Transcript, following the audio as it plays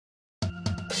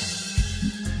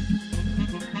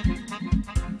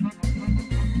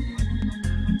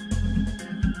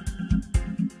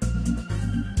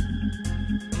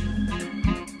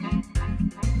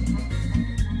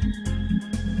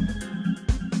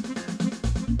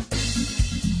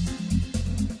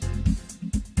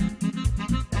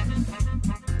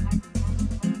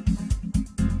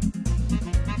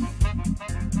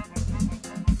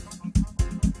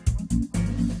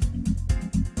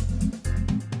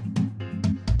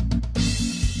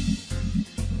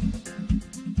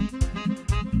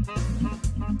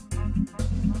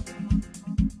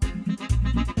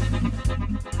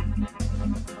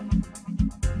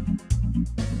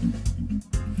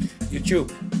YouTube,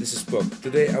 this is Book.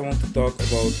 Today I want to talk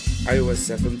about iOS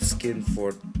 7 skin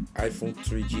for iPhone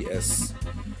 3GS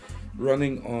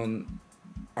running on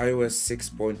iOS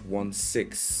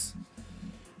 6.16.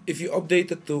 If you update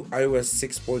it to iOS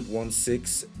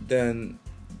 6.16, then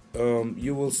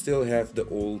you will still have the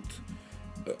old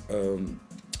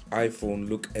iPhone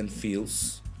look and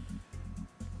feels,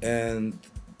 and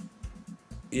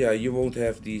yeah, you won't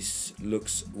have these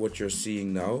looks what you're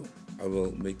seeing now. I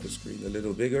will make the screen a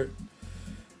little bigger,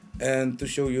 and to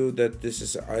show you that this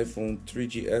is an iPhone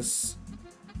 3GS,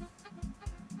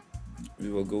 we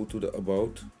will go to the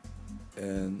about,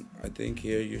 and I think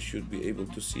here you should be able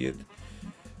to see it.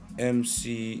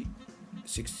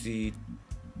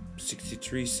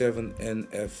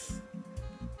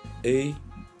 MC637NFA,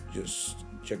 just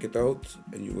check it out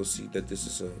and you will see that this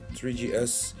is a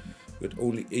 3GS with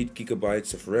only 8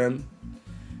 GB of RAM,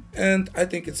 and I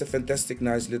think it's a fantastic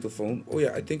nice little phone. Oh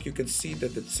yeah, I think you can see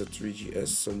that it's a 3GS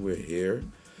somewhere here.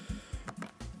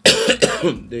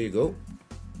 There you go,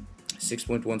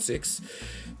 6.16.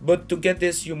 But to get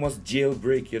this you must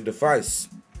jailbreak your device,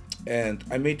 and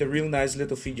I made a real nice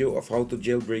little video of how to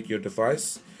jailbreak your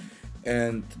device.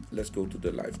 And let's go to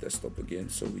the live desktop again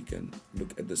so we can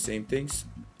look at the same things.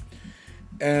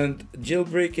 And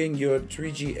jailbreaking your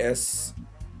 3GS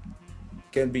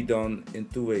can be done in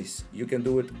two ways. You can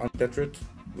do it untethered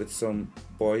with some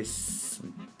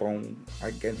Pong,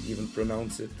 I can't even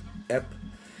pronounce it, app,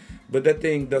 but that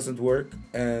thing doesn't work,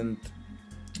 and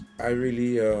I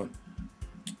really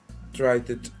tried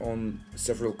it on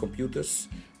several computers.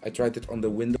 I tried it on the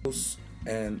Windows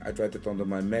and I tried it on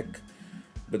my Mac,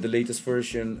 but the latest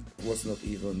version was not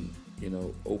even,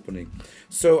 opening.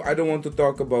 So I don't want to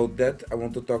talk about that. I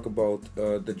want to talk about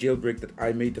the jailbreak that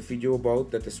I made a video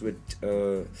about. That is with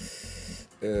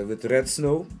Red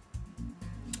Snow,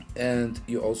 and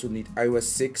you also need iOS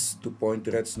 6 to point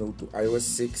Red Snow to iOS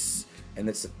 6, and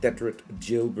it's a tethered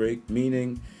jailbreak,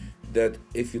 meaning that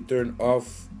if you turn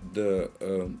off the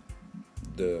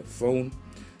phone,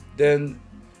 then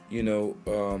you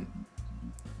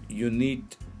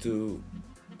need to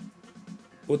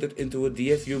put it into a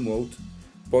DFU mode,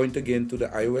 point again to the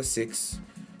iOS 6,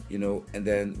 and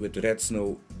then with Red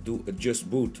Snow do a just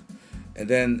boot, and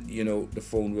then the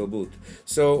phone will boot.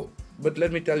 So, but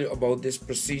let me tell you about this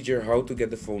procedure, how to get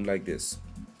the phone like this.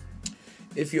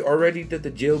 If you already did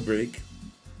the jailbreak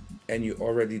and you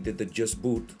already did the just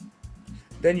boot,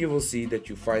 then you will see that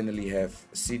you finally have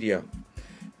Cydia.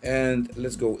 And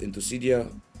let's go into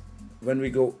Cydia. When we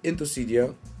go into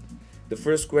Cydia, the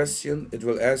first question it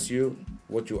will ask you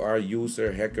what you are,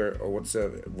 user, hacker, or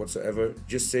whatsoever.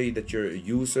 Just say that you're a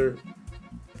user,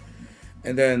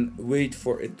 and then wait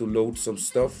for it to load some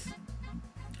stuff.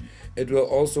 It will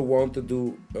also want to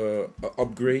do an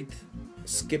upgrade.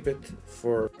 Skip it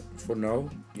for now.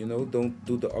 Don't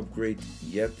do the upgrade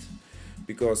yet,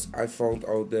 because I found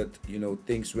out that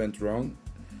things went wrong.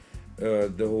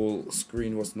 The whole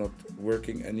screen was not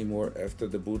working anymore after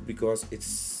the boot, because it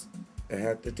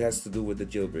has to do with the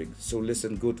jailbreak. So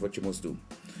listen good what you must do.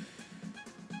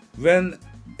 When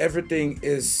everything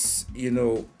is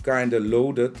kind of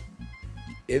loaded,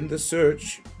 in the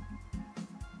search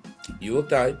you will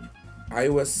type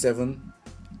iOS 7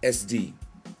 SD.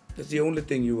 That's the only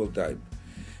thing you will type,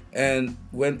 and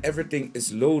when everything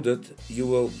is loaded you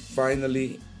will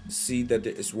finally see that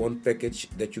there is one package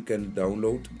that you can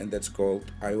download, and that's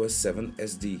called iOS 7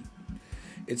 SD.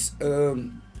 It's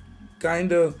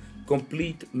kind of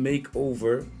complete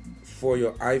makeover for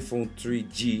your iPhone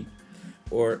 3G,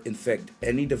 or in fact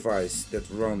any device that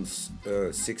runs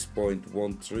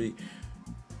 6.13.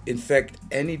 in fact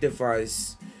any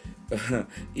device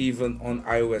even on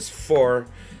iOS 4,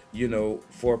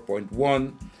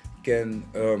 4.1 can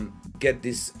get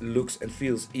these looks and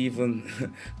feels. Even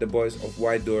the boys of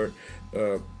White Door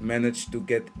managed to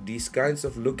get these kinds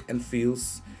of look and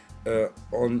feels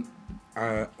on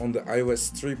the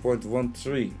iOS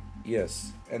 3.13.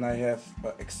 Yes, and I have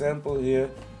an example here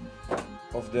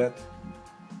of that,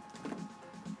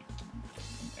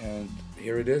 and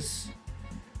here it is.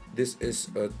 This is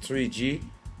a 3G,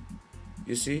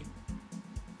 you see,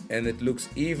 and it looks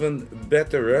even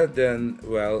better than,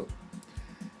 well,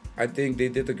 I think they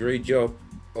did a great job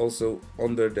also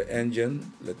under the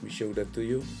engine. Let me show that to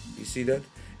you. You see that?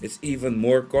 It's even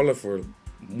more colorful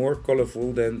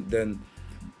than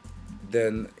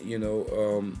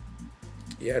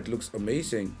yeah, it looks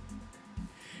amazing.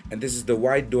 And this is the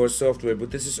White Door software,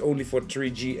 but this is only for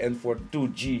 3G and for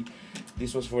 2G.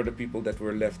 This was for the people that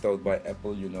were left out by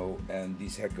Apple, and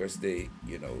these hackers, they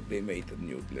made a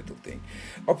new little thing.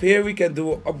 Up here we can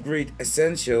do upgrade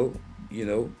essential,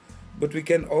 but we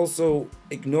can also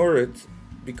ignore it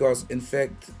because in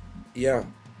fact, yeah,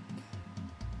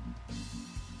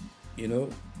 you know,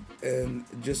 and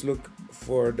just look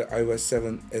for the iOS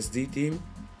 7 SD theme,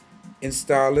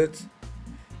 install it,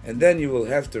 and then you will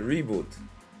have to reboot.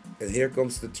 And here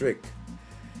comes the trick.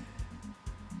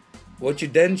 What you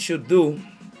then should do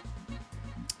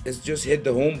is just hit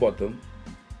the home button,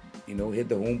 hit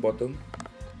the home button,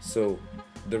 so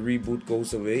the reboot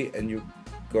goes away and you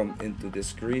come into the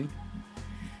screen,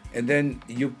 and then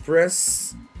you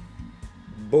press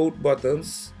both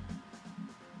buttons,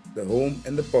 the home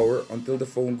and the power, until the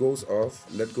phone goes off.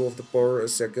 Let go of the power a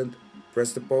second,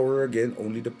 press the power again,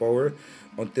 only the power,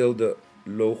 until the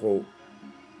logo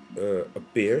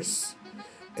appears,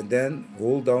 and then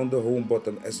hold down the home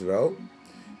button as well.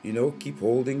 Keep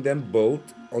holding them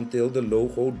both until the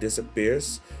logo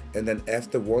disappears, and then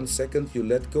after 1 second you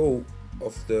let go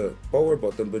of the power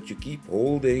button, but you keep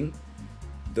holding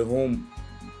the home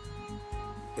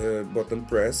button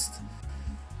pressed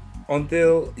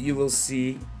until you will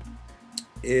see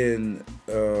in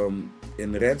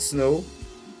red snow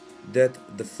that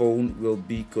the phone will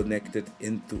be connected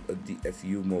into a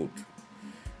DFU mode.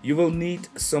 You will need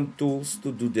some tools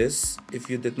to do this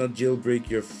if you did not jailbreak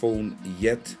your phone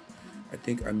yet. I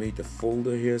think I made a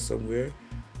folder here somewhere.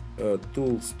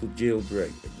 Tools to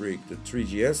jailbreak the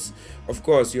 3GS. Of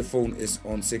course, your phone is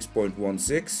on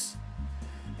 6.16,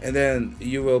 and then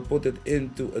you will put it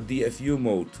into a DFU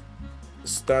mode.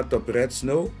 Start up red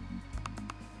snow,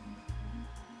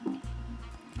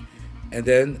 and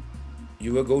then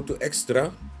you will go to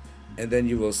extra, and then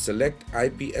you will select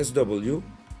IPSW,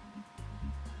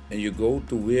 and you go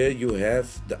to where you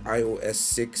have the iOS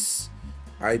 6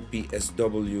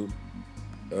 IPSW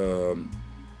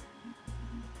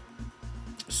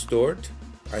stored.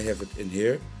 I have it in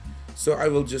here, so I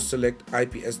will just select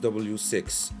IPSW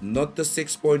 6, not the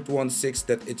 6.16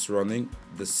 that it's running,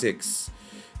 the 6.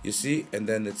 You see, and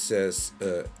then it says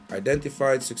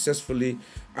identified successfully.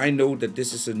 I know that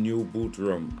this is a new boot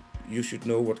ROM. You should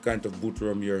know what kind of boot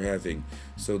ROM you're having,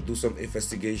 so do some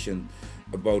investigation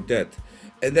about that.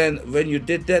 And then when you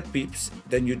did that, peeps,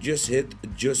 then you just hit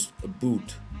just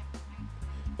boot.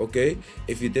 Okay,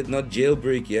 if you did not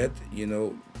jailbreak yet,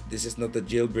 this is not a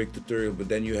jailbreak tutorial, but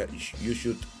then you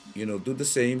should do the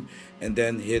same, and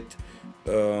then hit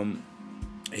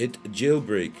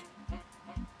jailbreak.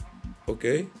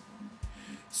 Okay,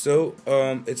 so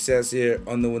it says here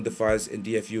unknown device in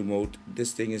DFU mode.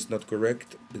 This thing is not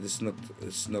correct. It's not.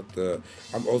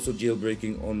 I'm also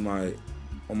jailbreaking on my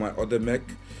other Mac,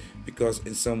 because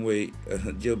in some way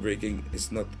jailbreaking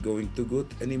is not going too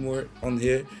good anymore on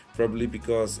here, probably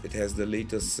because it has the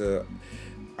latest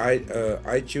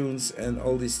iTunes and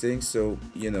all these things. So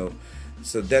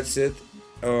so that's it.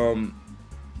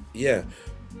 Yeah,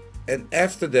 and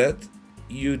after that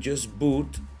you just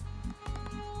boot.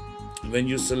 When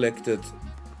you selected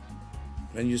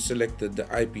the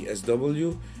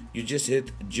IPSW, you just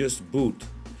hit just boot,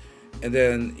 and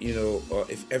then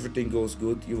if everything goes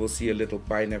good, you will see a little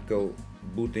pineapple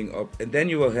booting up, and then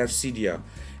you will have Cydia,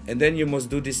 and then you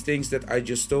must do these things that I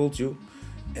just told you,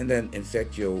 and then in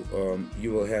fact you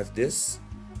will have this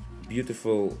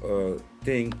beautiful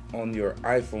thing on your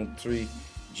iPhone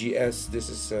 3GS. This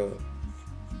is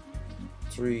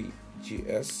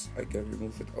 3GS. I can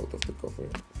remove it out of the cover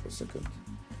for a second.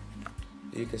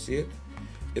 You can see it.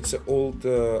 It's an old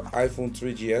iPhone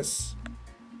 3GS.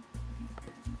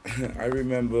 I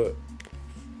remember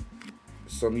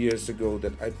some years ago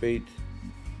that I paid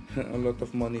a lot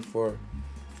of money for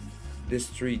this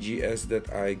 3GS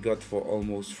that I got for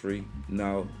almost free.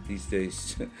 Now these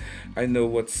days I know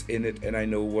what's in it and I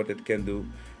know what it can do,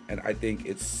 and I think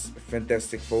it's a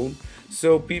fantastic phone.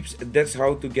 So peeps, that's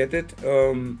how to get it.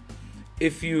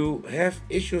 If you have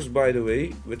issues, by the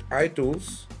way, with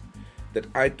iTools,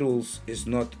 that iTools is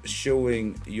not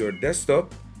showing your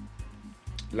desktop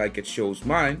like it shows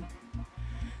mine,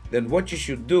 then what you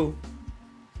should do,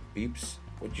 peeps,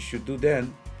 what you should do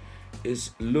then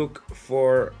is look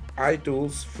for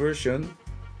iTools version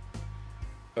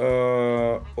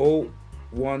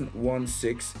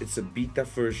 0116. It's a beta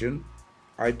version,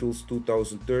 iTools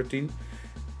 2013,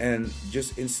 and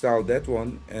just install that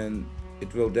one and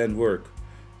it will then work.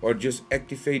 Or just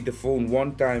activate the phone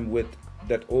one time with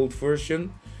that old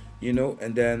version,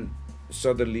 and then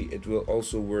suddenly it will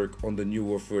also work on the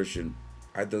newer version.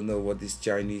 I don't know what this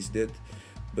Chinese did,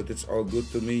 but it's all good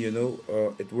to me.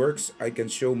 It works. I can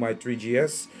show my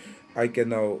 3GS. I can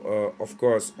now of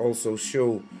course also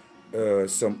show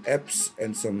some apps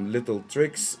and some little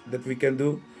tricks that we can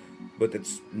do, but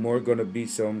it's more gonna be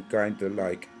some kind of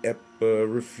like app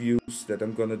reviews that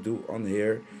I'm gonna do on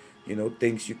here, you know,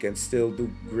 things you can still do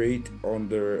great on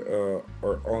the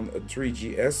or on a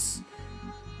 3GS.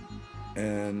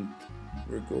 And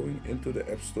we're going into the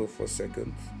App Store for a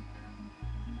second.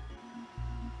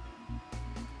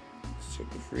 Let's check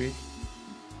the free.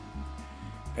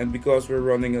 And because we're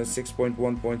running a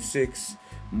 6.1.6,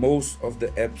 most of the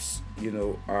apps, you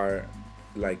know, are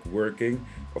like working.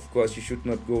 Of course, you should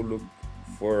not go look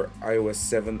for iOS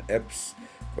 7 apps,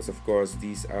 because of course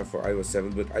these are for iOS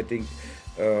 7, but I think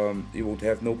you would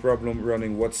have no problem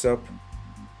running WhatsApp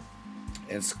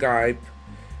and Skype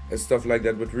and stuff like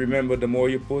that. But remember, the more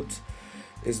you put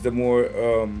is the more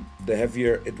the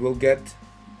heavier it will get,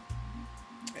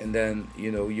 and then,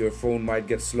 you know, your phone might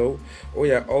get slow. Oh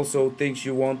yeah, also things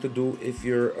you want to do if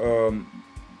you're let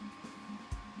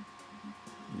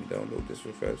me download this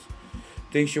real fast.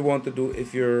 Things you want to do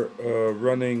if you're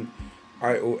running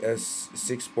iOS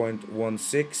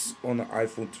 6.16 on an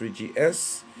iPhone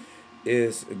 3GS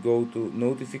is go to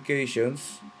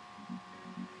notifications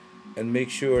and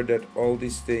make sure that all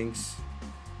these things,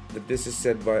 that this is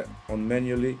set by on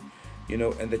manually, you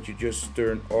know, and that you just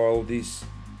turn all these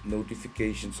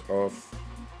notifications off,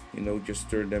 you know, just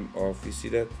turn them off. You see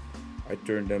that I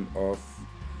turned them off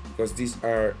because these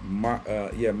are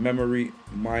memory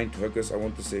mind huggers. I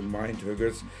want to say mind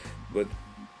huggers, but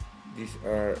these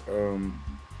are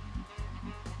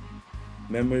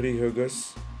memory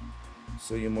huggers,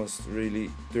 so you must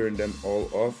really turn them all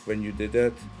off. When you did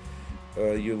that,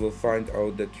 you will find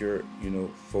out that your, you know,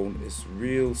 phone is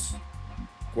real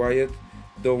quiet.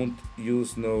 Don't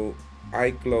use no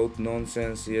iCloud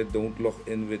nonsense here. Don't log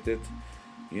in with it,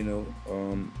 you know.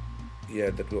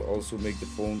 Yeah, that will also make the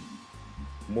phone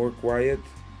more quiet.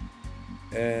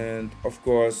 And of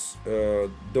course,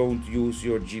 don't use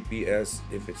your GPS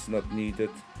if it's not needed,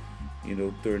 you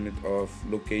know. Turn it off.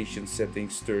 Location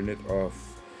settings, turn it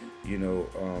off, you know.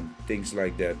 Things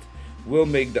like that will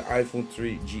make the iPhone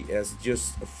 3GS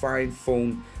just a fine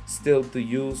phone still to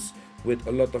use, with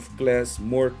a lot of class,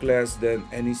 more class than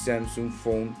any Samsung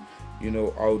phone, you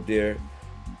know, out there.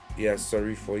 Yeah,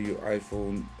 sorry for you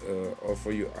iPhone or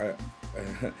for you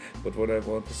but what I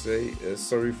want to say is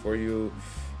sorry for you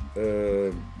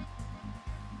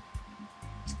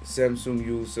Samsung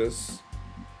users.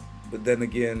 But then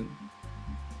again,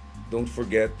 don't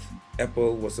forget,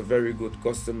 Apple was a very good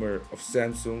customer of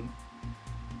Samsung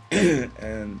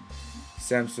and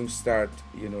Samsung start,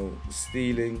 you know,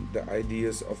 stealing the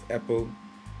ideas of Apple.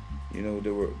 You know,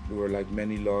 there were like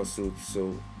many lawsuits.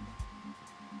 So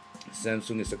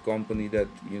Samsung is a company that,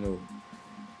 you know,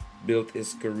 built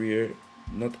its career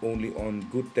not only on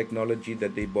good technology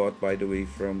that they bought, by the way,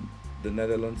 from the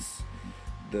Netherlands.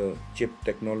 The chip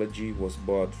technology was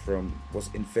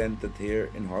invented here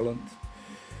in Holland.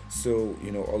 So,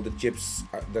 you know, all the chips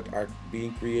that are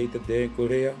being created there in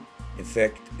Korea, in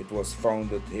fact, it was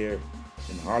founded here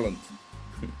in Holland.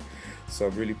 So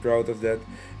I'm really proud of that.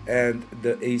 And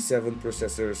the A7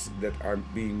 processors that are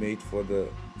being made for the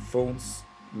phones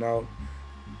now,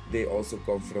 they also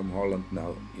come from Holland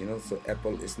now, you know. So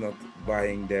Apple is not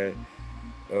buying their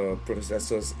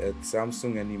processors at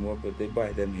Samsung anymore, but they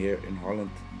buy them here in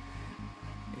Holland.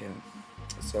 Yeah,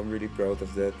 so I'm really proud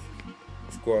of that.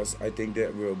 Of course, I think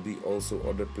there will be also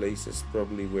other places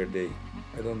probably where they,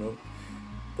 I don't know,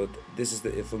 but this is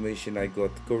the information I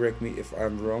got. Correct me if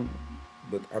I'm wrong,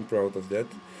 but I'm proud of that.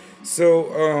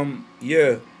 So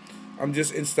yeah, I'm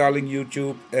just installing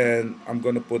YouTube and I'm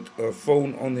gonna put a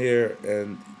phone on here,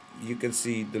 and you can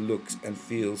see the looks and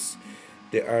feels.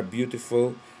 They are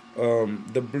beautiful.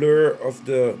 The blur of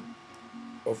the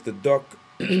dock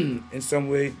in some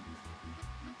way,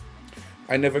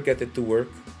 I never get it to work,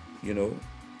 you know.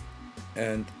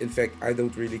 And in fact, I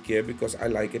don't really care because I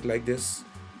like it like this.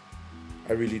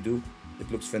 I really do. It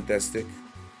looks fantastic.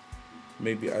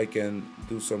 Maybe I can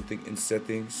do something in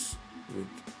settings with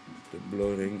the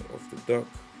blurring of the dock.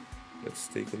 Let's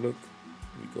take a look.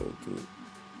 We go to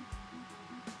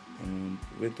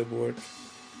Winterboard,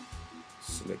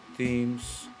 select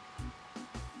themes,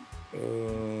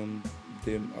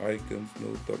 dim icons,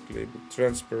 no dock label,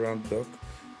 transparent dock,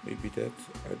 maybe that,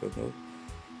 I don't know.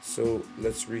 So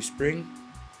let's respring,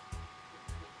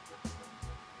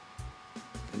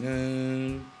 and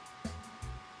then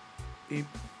beep.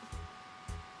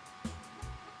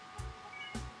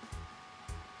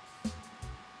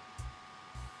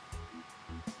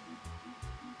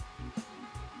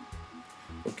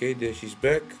 Okay, there she's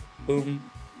back. Boom.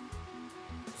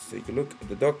 Let's take a look at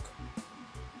the dock.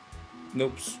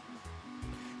 Nope.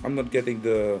 I'm not getting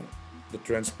the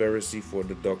transparency for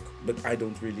the dock, but I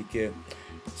don't really care.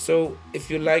 So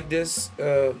if you like this,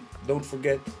 don't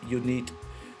forget you need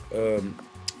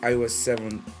iOS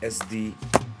 7 SD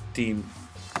theme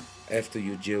after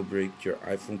you jailbreak your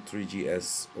iPhone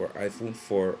 3GS or iPhone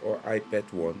 4 or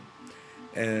iPad 1.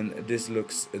 And this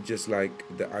looks just like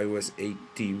the iOS 8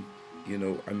 theme, you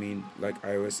know, I mean, like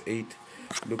iOS 8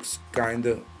 looks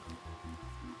kinda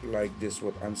like this,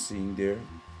 what I'm seeing there.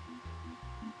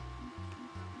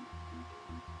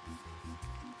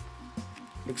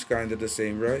 Looks kinda the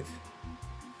same, right?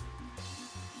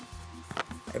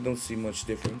 I don't see much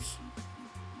difference.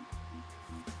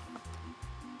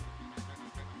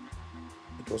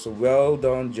 It was a well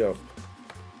done job.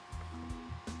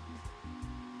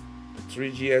 The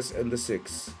 3GS and the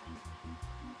 6.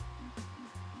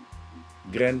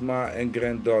 Grandma and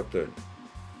granddaughter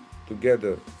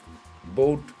together,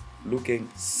 both looking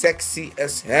sexy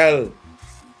as hell.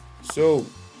 So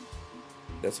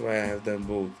that's why I have them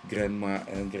both, grandma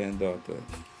and granddaughter.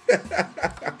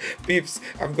 Peeps,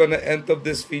 I'm gonna end up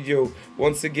this video.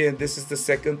 Once again, this is the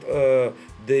second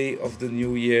day of the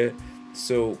new year.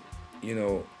 So, you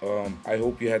know, I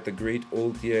hope you had a great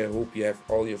old year. I hope you have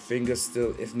all your fingers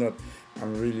still. If not,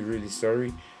 I'm really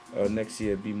sorry. Next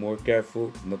year, be more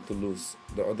careful not to lose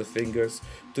the other fingers.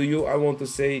 To you, I want to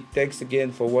say thanks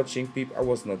again for watching, peep. I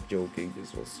was not joking.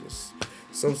 This was just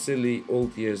some silly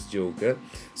old year's joke. Eh?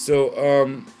 So,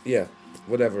 yeah,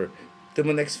 whatever. Till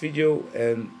my next video.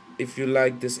 And if you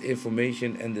like this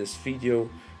information and this video,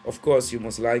 of course, you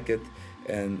must like it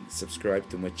and subscribe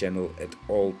to my channel at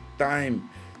all time.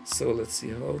 So let's see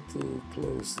how to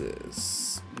close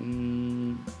this.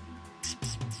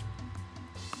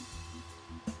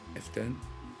 F10.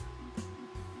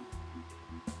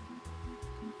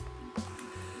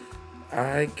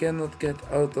 I cannot get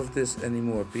out of this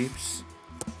anymore, peeps.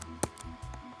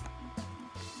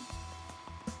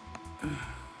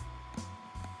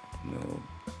 No.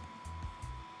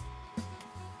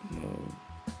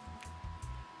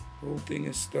 Whole thing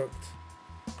is stuck.